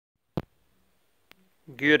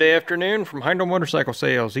Good afternoon from Heindel Motorcycle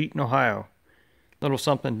Sales, Eaton, Ohio. Little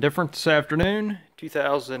something different this afternoon.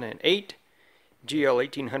 2008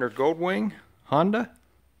 GL1800 Goldwing Honda.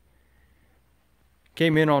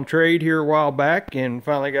 Came in on trade here a while back and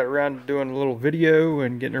finally got around to doing a little video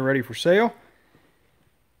and getting it ready for sale.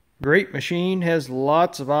 Great machine, has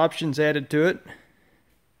lots of options added to it.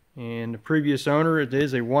 And the previous owner, it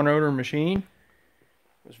is a one-owner machine.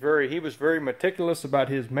 He was very meticulous about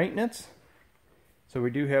his maintenance. So we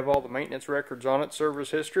do have all the maintenance records on it,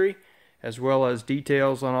 service history, as well as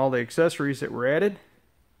details on all the accessories that were added.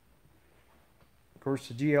 Of course,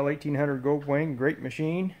 the GL1800 Goldwing, great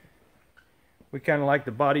machine. We kind of like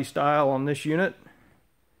the body style on this unit.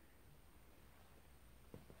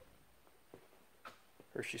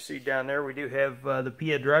 First, you see down there we do have the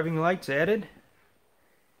PIA driving lights added.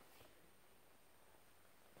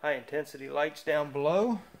 High intensity lights down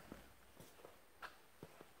below.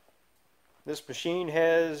 This machine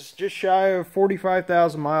has just shy of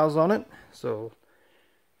 45,000 miles on it, so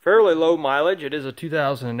fairly low mileage. It is a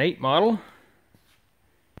 2008 model.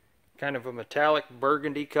 Kind of a metallic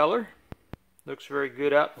burgundy color. Looks very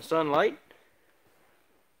good out in the sunlight.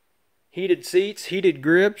 Heated seats, heated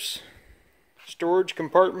grips, storage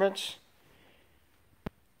compartments.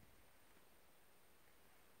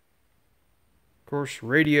 Of course,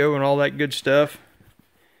 radio and all that good stuff.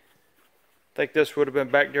 I think this would have been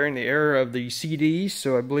back during the era of the CDs,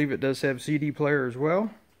 so I believe it does have CD player as well.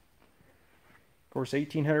 Of course,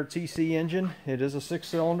 1800cc engine. It is a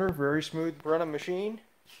 6-cylinder, very smooth running machine.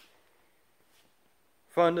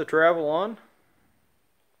 Fun to travel on.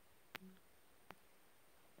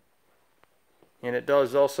 And it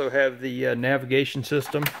does also have the navigation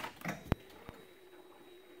system. Of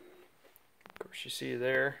course, you see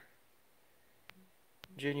there.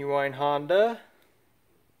 Genuine Honda.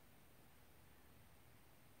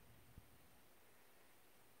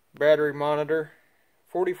 Battery monitor,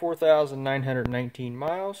 44,919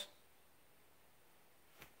 miles.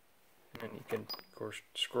 And you can, of course,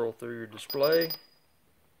 scroll through your display.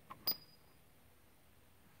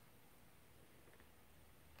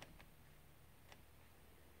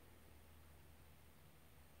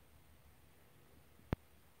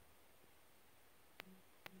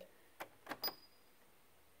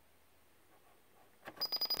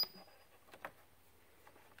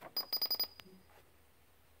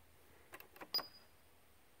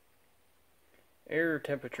 Air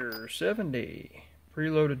temperature 70.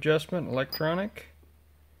 Preload adjustment, electronic.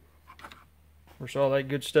 Of course, all that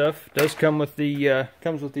good stuff. Does come with the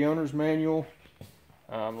owner's manual.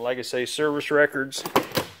 Like I say, service records,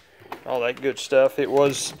 all that good stuff. The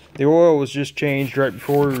oil was just changed right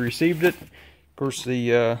before we received it. Of course,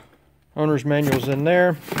 the owner's manual's in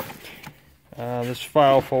there. This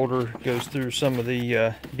file folder goes through some of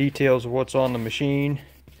the details of what's on the machine.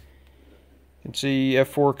 You can see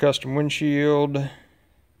F4 custom windshield. Of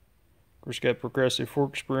course, got progressive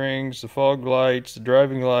fork springs, the fog lights, the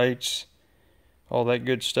driving lights, all that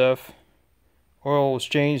good stuff. Oil was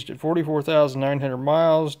changed at 44,900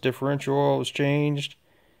 miles. Differential oil was changed.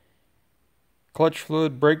 Clutch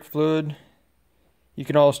fluid, brake fluid. You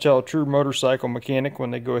can always tell a true motorcycle mechanic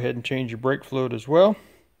when they go ahead and change your brake fluid as well.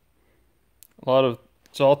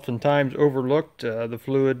 It's oftentimes overlooked. The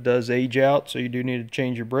fluid does age out, so you do need to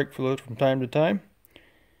change your brake fluid from time to time.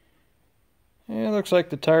 And it looks like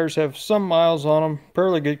the tires have some miles on them.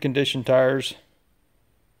 Fairly good condition tires.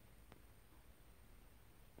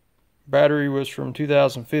 Battery was from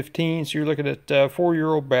 2015, so you're looking at a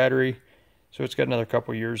 4-year-old battery. So it's got another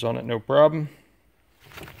couple years on it, no problem.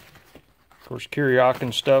 Of course,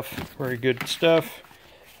 Kiriakin stuff, very good stuff.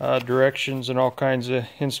 Directions and all kinds of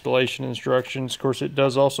installation instructions. Of course, it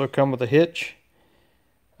does also come with a hitch.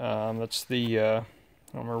 That's the, I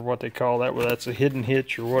don't remember what they call that, whether that's a hidden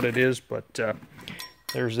hitch or what it is, but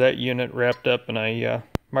there's that unit wrapped up in a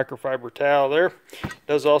microfiber towel there. It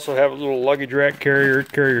does also have a little luggage rack carrier,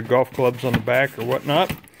 carry your golf clubs on the back or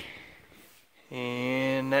whatnot.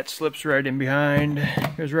 And that slips right in behind,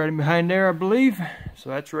 goes right in behind there, I believe. So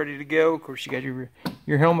that's ready to go. Of course, you got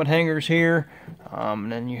your helmet hangers here. And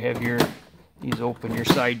then you have these open, your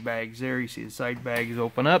side bags there. You see the side bags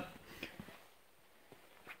open up.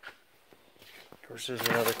 Of course, there's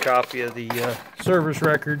another copy of the service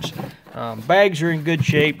records. Bags are in good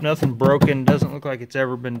shape, nothing broken, doesn't look like it's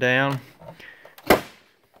ever been down.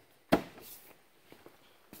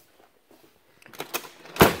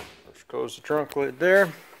 Close the trunk lid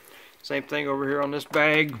there. Same thing over here on this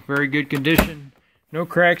bag. Very good condition. No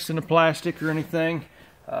cracks in the plastic or anything.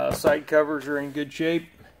 Side covers are in good shape.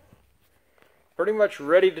 Pretty much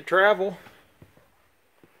ready to travel.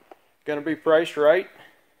 Gonna be priced right.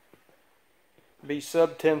 Be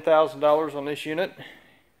sub $10,000 on this unit.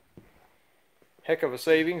 Heck of a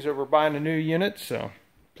savings over buying a new unit, so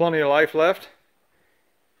plenty of life left.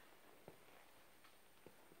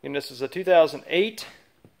 And this is a 2008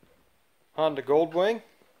 Honda Goldwing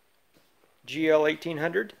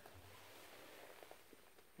GL1800.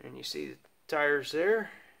 And you see the tires there,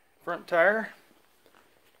 front tire.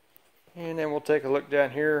 And then we'll take a look down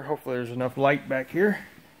here. Hopefully there's enough light back here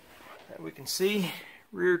that we can see.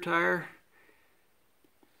 Rear tire.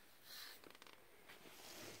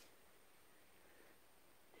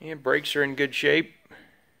 And brakes are in good shape.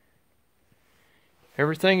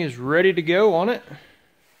 Everything is ready to go on it.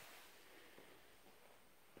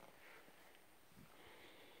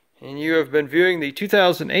 And you have been viewing the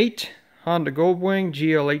 2008 Honda Goldwing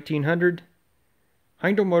GL1800.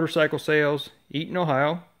 Heindel Motorcycle Sales, Eaton,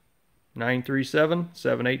 Ohio.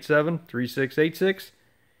 937-787-3686.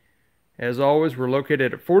 As always, we're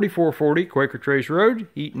located at 4440 Quaker Trace Road,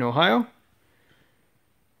 Eaton, Ohio.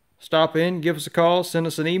 Stop in, give us a call, send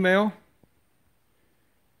us an email.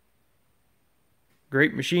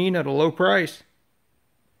 Great machine at a low price.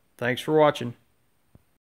 Thanks for watching.